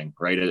encouraging,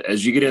 right?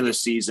 As you get into the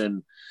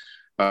season,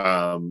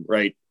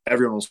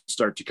 everyone will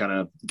start to kind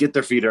of get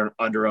their feet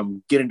under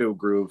them, get into a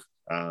groove.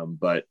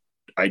 But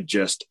I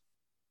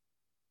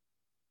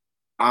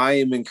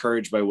am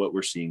encouraged by what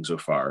we're seeing so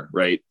far,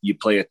 right? You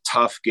play a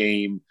tough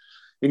game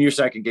in your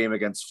second game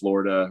against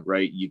Florida,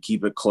 right? You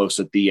keep it close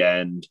at the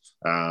end.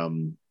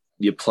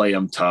 You play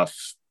them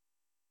tough.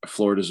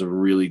 Florida's a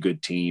really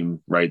good team,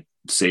 right?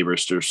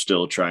 Sabres are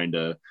still trying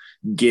to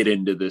get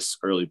into this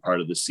early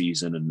part of the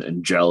season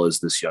and gel as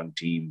this young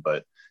team,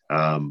 but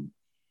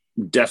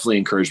definitely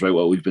encouraged by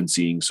what we've been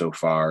seeing so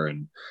far.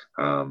 And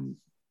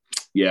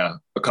a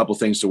couple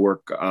things to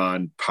work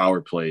on.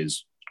 Power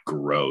plays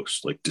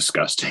gross, like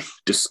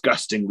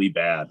disgustingly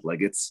bad.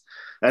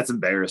 That's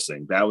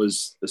embarrassing. That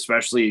was,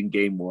 especially in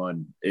game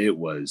 1, it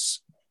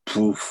was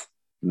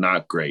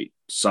not great.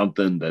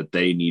 Something that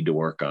they need to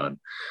work on.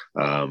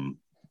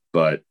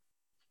 But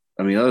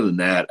I mean, other than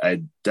that,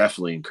 I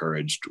definitely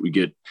encouraged. We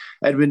get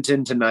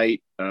Edmonton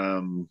tonight,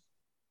 and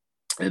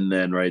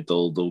then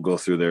they'll go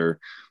through their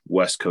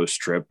West Coast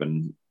trip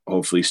and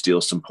hopefully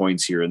steal some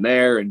points here and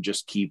there, and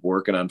just keep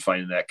working on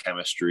finding that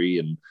chemistry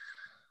and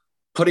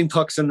putting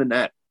pucks in the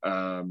net,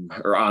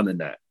 or on the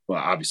net. Well,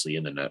 obviously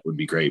in the net would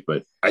be great,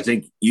 but I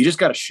think you just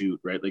got to shoot,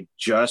 right? Like,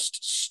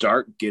 just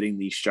start getting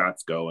these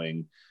shots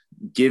going.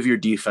 Give your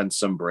defense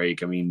some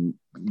break. I mean,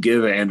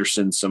 give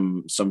Anderson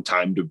some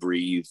time to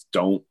breathe.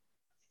 Don't,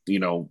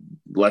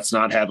 let's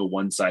not have a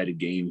one-sided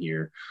game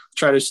here.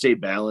 Try to stay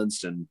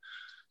balanced and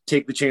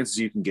take the chances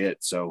you can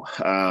get. So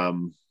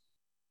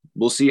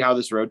we'll see how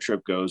this road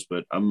trip goes,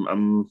 but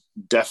I'm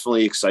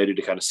definitely excited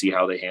to kind of see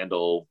how they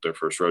handle their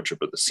first road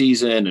trip of the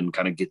season and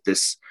kind of get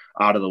this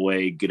out of the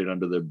way, get it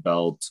under their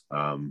belt,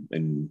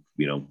 and,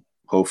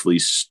 hopefully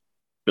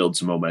build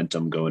some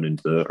momentum going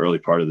into the early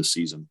part of the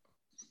season.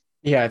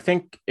 Yeah, I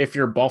think if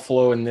you're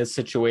Buffalo in this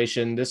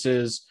situation, this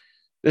is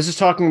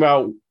talking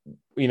about,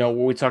 what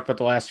we talked about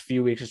the last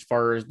few weeks, as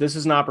far as this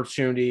is an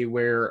opportunity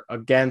where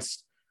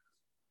against,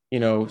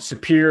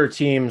 superior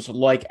teams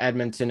like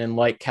Edmonton and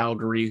like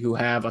Calgary, who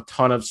have a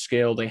ton of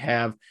skill, they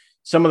have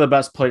some of the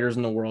best players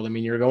in the world. I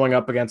mean, you're going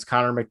up against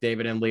Connor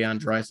McDavid and Leon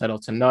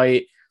Draisaitl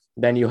tonight.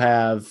 Then you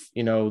have,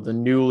 the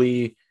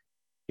newly,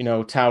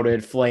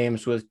 touted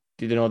Flames with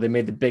they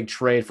made the big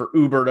trade for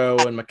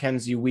Uberto and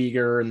Mackenzie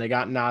Weegar, and they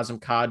got Nazem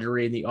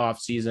Kadri in the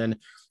offseason.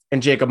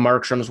 And Jacob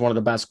Markstrom is one of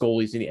the best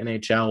goalies in the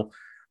NHL.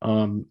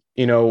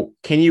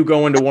 Can you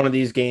go into one of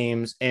these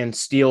games and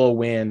steal a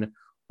win,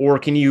 or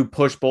can you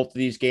push both of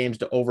these games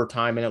to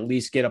overtime and at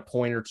least get a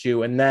point or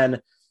two? And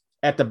then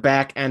at the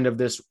back end of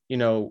this,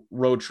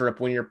 road trip,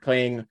 when you're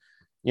playing,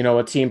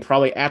 a team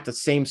probably at the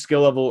same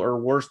skill level or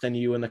worse than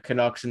you in the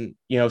Canucks, and,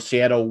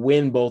 Seattle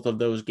win both of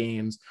those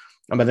games.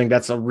 I think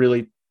that's a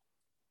really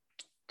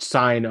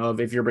sign of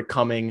if you're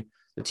becoming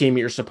the team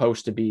you're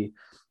supposed to be.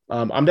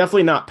 I'm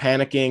definitely not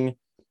panicking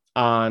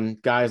on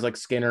guys like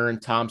Skinner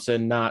and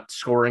Thompson not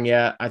scoring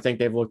yet. I think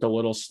they've looked a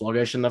little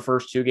sluggish in the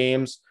first two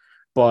games,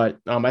 but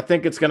I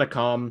think it's going to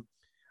come.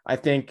 I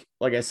think,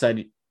 like I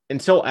said,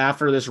 until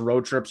after this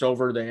road trip's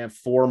over, they have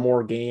 4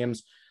 more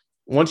games.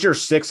 Once you're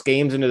 6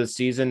 games into the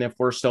season, if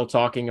we're still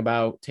talking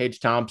about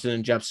Tage Thompson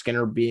and Jeff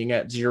Skinner being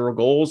at 0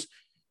 goals,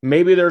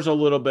 maybe there's a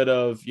little bit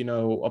of,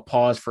 a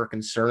pause for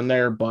concern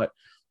there. But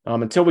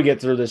until we get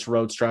through this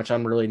road stretch,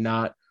 I'm really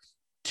not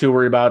too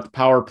worried about the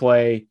power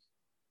play.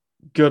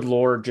 Good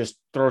Lord, just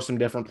throw some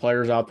different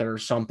players out there or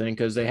something,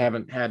 because they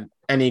haven't had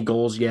any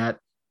goals yet.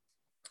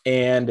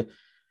 And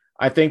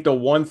I think the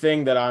one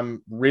thing that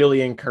I'm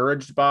really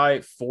encouraged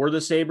by for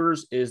the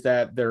Sabres is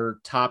that their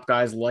top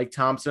guys like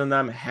Thompson and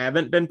them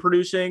haven't been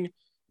producing,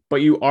 but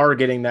you are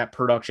getting that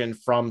production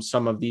from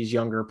some of these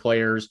younger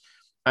players.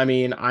 I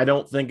mean, I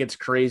don't think it's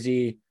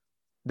crazy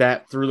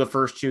that through the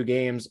first 2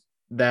 games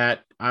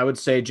that I would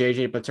say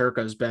JJ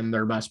Peterka has been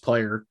their best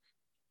player.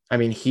 I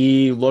mean,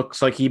 he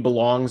looks like he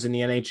belongs in the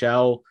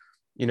NHL.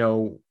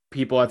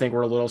 People I think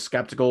were a little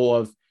skeptical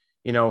of,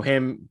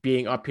 him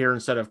being up here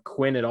instead of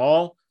Quinn at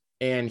all.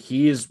 And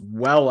he's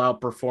well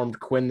outperformed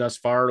Quinn thus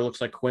far. It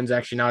looks like Quinn's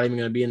actually not even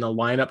going to be in the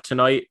lineup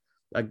tonight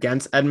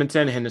against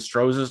Edmonton.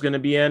 Hinostroza is going to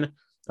be in.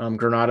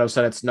 Granato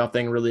said it's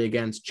nothing really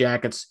against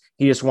Jackets.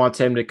 He just wants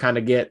him to kind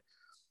of get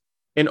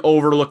an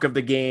overlook of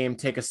the game,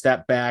 take a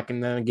step back,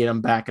 and then get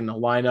him back in the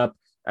lineup.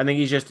 I think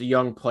he's just a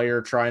young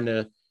player trying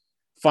to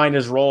find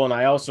his role. And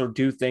I also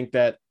do think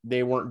that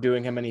they weren't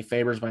doing him any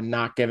favors by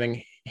not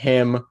giving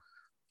him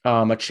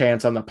a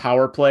chance on the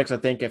power play. Because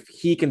I think if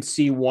he can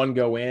see one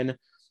go in,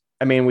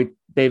 I mean,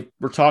 they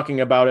were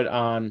talking about it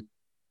on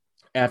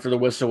After the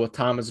Whistle with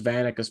Thomas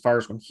Vanek, as far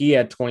as when he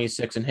had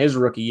 26 in his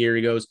rookie year.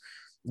 He goes,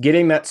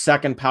 getting that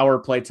second power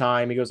play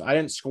time, he goes, I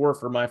didn't score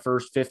for my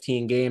first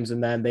 15 games,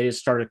 and then they just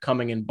started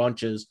coming in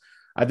bunches.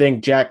 I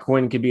think Jack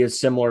Quinn could be a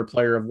similar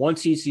player. Of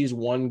once he sees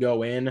one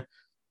go in,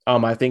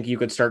 I think you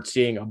could start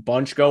seeing a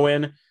bunch go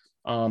in.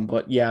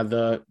 But yeah,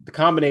 the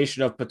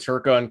combination of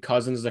Peterka and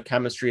Cousins, the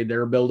chemistry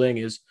they're building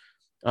is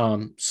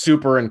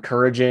super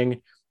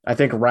encouraging. I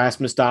think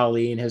Rasmus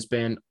Dahlin has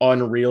been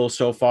unreal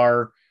so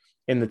far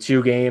in the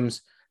 2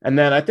 games. And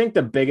then I think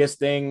the biggest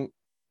thing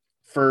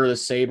for the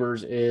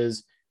Sabres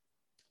is,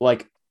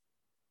 like,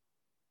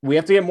 we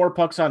have to get more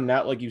pucks on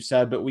net, like you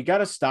said, but we got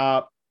to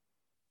stop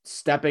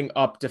stepping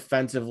up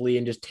defensively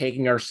and just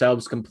taking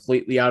ourselves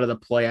completely out of the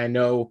play. I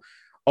know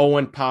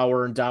Owen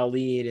Power and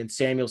Dahlin and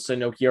Samuelson,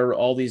 Nokier,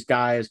 all these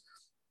guys,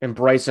 and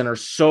Bryson are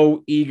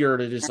so eager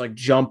to just like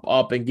jump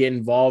up and get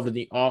involved in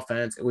the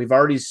offense. And we've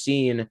already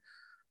seen,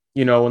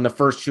 in the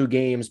first 2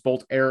 games,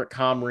 both Eric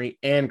Comrie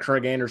and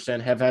Craig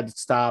Anderson have had to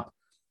stop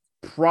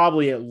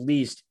probably at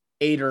least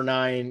 8 or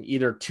 9,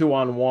 either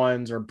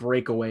 2-on-1s or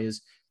breakaways.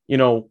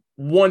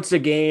 Once a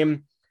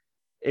game,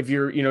 if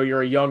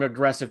you're a young,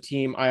 aggressive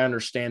team, I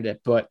understand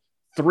it, but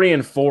 3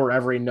 and 4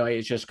 every night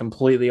is just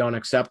completely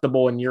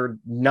unacceptable. And you're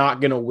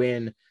not going to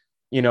win,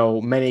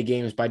 many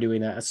games by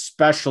doing that,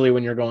 especially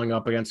when you're going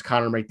up against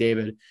Connor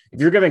McDavid.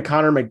 If you're giving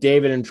Connor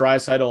McDavid and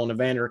Draisaitl and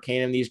Evander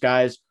Kane, these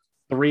guys,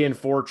 3 and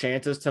 4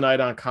 chances tonight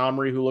on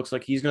Comrie, who looks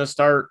like he's going to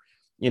start,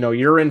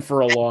 you're in for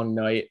a long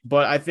night.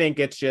 But I think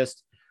it's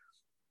just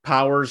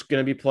Power's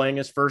going to be playing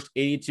his first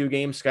 82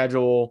 game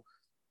schedule.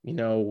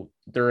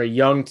 They're a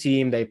young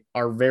team. They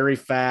are very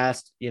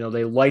fast.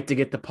 They like to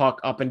get the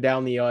puck up and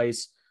down the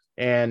ice,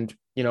 and,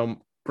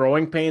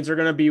 growing pains are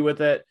going to be with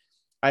it.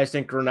 I just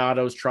think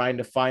Granato's trying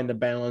to find the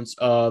balance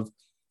of,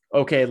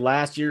 okay,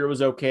 last year it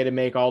was okay to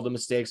make all the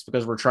mistakes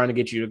because we're trying to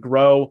get you to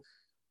grow.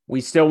 We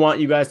still want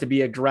you guys to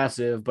be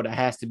aggressive, but it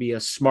has to be a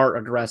smart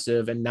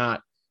aggressive and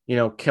not,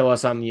 kill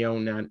us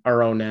on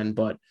our own end.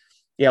 But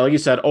yeah, like you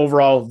said,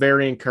 overall,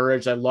 very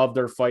encouraged. I love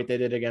their fight they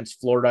did against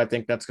Florida. I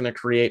think that's going to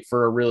create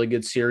for a really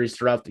good series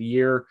throughout the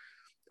year.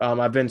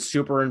 I've been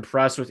super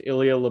impressed with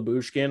Ilya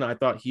Lyubushkin. I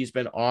thought he's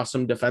been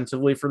awesome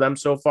defensively for them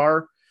so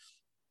far.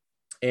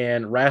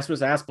 And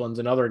Rasmus Asplund's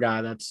another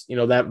guy that's,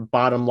 that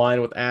bottom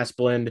line with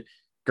Asplund,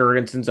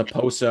 Girgensons,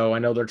 Oposo. I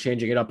know they're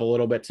changing it up a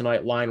little bit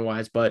tonight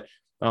line-wise, but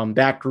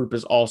that group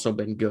has also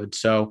been good.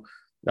 So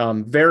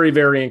very,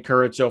 very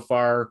encouraged so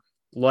far.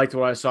 Liked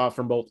what I saw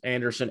from both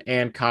Anderson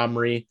and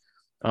Comrie.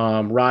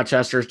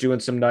 Rochester's doing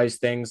some nice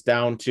things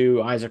down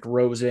to Isaac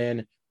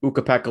Rosen,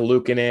 Ukko-Pekka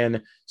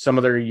Luukkonen. Some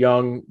of their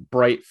young,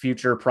 bright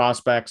future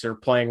prospects are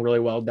playing really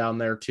well down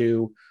there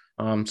too.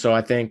 So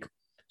I think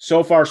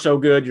so far so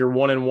good. You're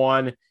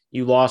 1-1.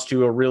 You lost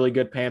to a really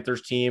good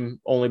Panthers team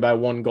only by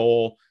 1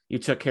 goal. You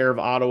took care of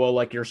Ottawa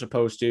like you're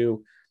supposed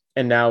to.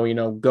 And now,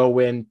 go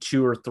win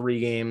 2 or 3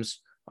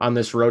 games on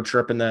this road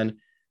trip and then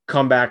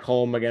come back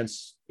home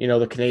against, the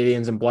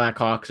Canadiens and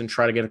Blackhawks and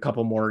try to get a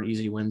couple more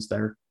easy wins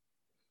there.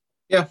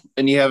 Yeah.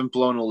 And you haven't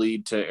blown a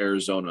lead to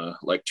Arizona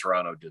like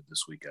Toronto did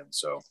this weekend.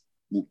 So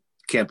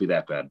can't be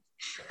that bad.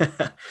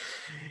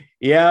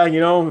 Yeah.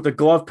 The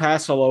glove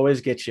pass will always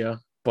get you,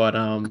 but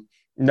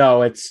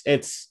no, it's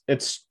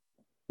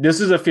this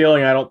is a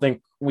feeling I don't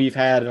think we've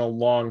had in a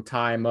long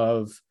time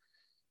of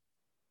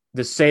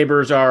the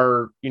Sabres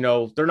are,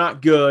 they're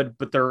not good,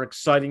 but they're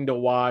exciting to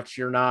watch.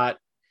 You're not,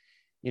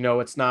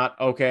 it's not,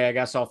 okay, I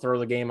guess I'll throw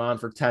the game on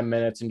for 10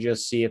 minutes and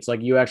just see. It's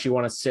like you actually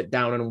want to sit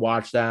down and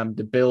watch them.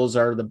 The Bills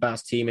are the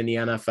best team in the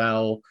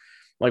NFL.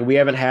 Like, we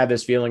haven't had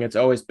this feeling. It's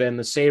always been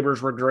the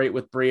Sabres were great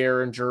with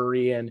Briere and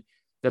Drury, and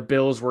the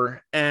Bills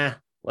were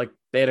like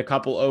they had a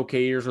couple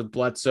okay years with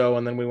Bledsoe,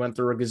 and then we went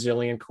through a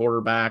gazillion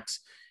quarterbacks.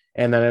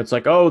 And then it's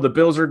like, oh, the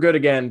Bills are good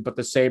again, but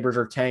the Sabres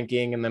are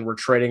tanking, and then we're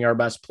trading our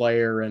best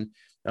player. And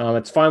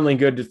it's finally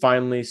good to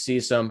finally see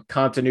some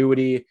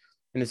continuity,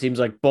 and it seems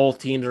like both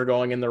teams are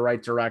going in the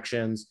right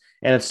directions.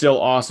 And it's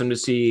still awesome to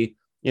see,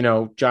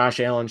 Josh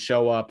Allen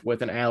show up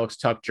with an Alex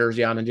Tuck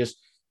jersey on, and just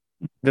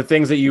the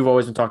things that you've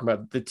always been talking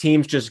about. The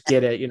teams just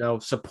get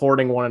it,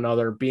 supporting one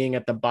another, being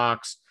in the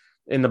box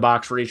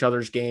for each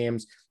other's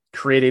games,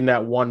 creating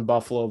that one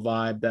Buffalo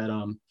vibe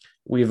that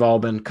we've all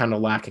been kind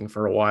of lacking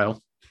for a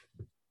while.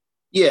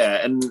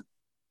 Yeah, and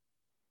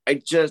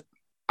I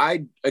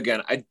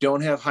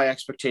don't have high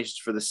expectations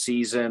for the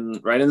season,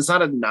 right? And it's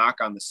not a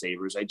knock on the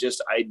Sabres.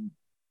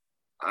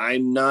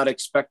 I'm not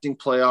expecting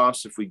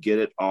playoffs. If we get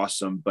it,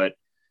 awesome. But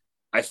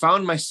I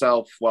found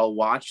myself while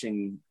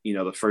watching,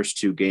 the first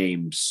 2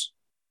 games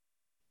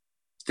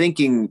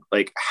thinking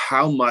like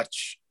how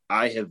much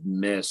I have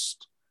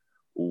missed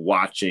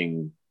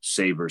watching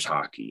Sabres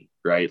hockey,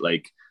 right?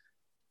 Like,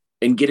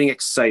 and getting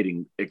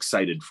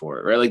excited for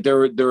it, right? Like there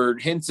were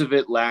hints of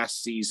it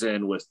last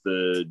season with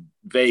the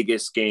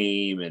Vegas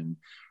game and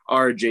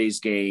RJ's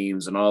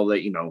games and all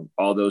that,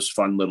 all those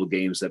fun little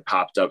games that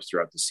popped up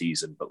throughout the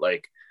season. But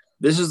like,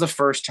 this is the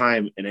first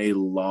time in a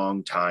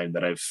long time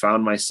that I've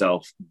found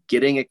myself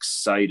getting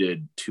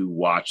excited to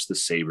watch the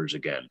Sabres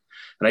again.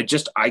 And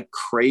I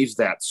crave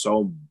that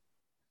so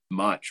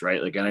much,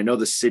 right? Like, and I know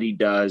the city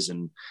does,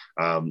 and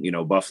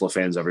Buffalo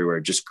fans everywhere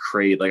just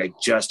crave, like,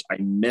 I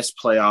miss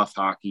playoff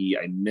hockey.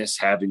 I miss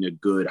having a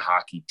good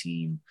hockey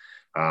team.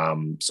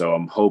 So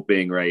I'm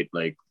hoping, right,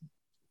 like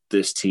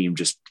this team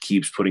just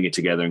keeps putting it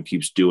together and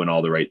keeps doing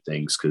all the right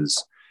things.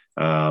 Cause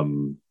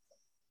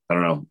I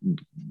don't know,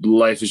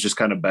 life is just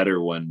kind of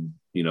better when,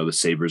 the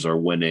Sabres are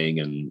winning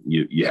and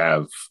you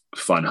have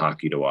fun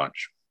hockey to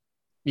watch.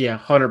 Yeah.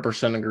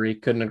 100% agree.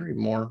 Couldn't agree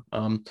more.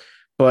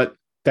 But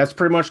that's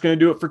pretty much going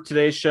to do it for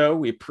today's show.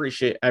 We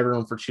appreciate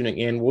everyone for tuning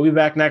in. We'll be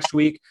back next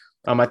week.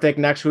 I think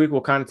next week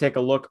we'll kind of take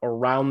a look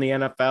around the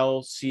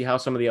NFL, see how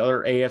some of the other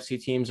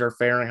AFC teams are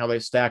faring, how they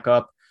stack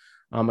up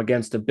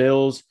against the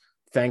Bills.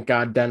 Thank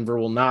God Denver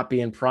will not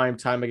be in prime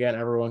time again.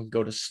 Everyone can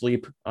go to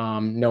sleep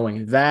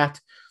knowing that.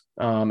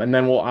 And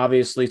then we'll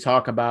obviously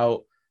talk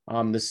about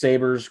the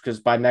Sabres, because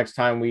by next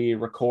time we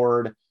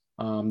record,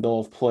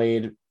 they'll have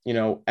played,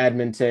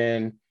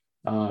 Edmonton,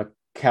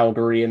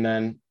 Calgary, and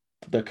then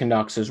the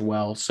Canucks as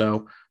well.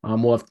 So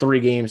we'll have 3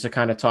 games to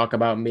kind of talk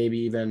about, maybe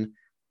even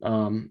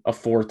a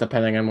 4th,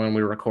 depending on when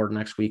we record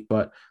next week.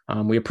 But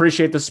we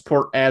appreciate the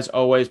support as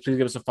always. Please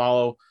give us a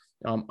follow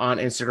on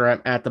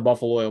Instagram at the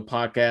Buffalo Oil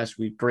Podcast.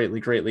 We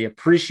greatly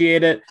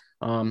appreciate it.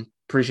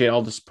 Appreciate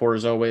all the support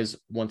as always.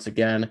 Once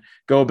again,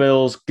 go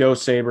Bills, go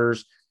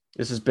Sabres.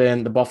 This has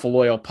been the Buffalo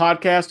Oil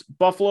Podcast,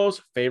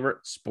 Buffalo's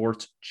favorite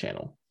sports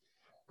channel.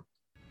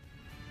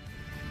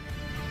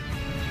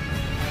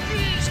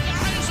 These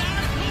guys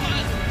are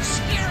good.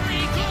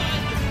 Scary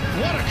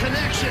good. What a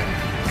connection.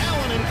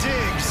 Allen and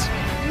Diggs.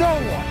 No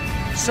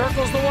one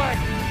circles the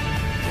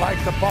wagon like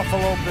the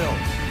Buffalo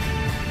Bills.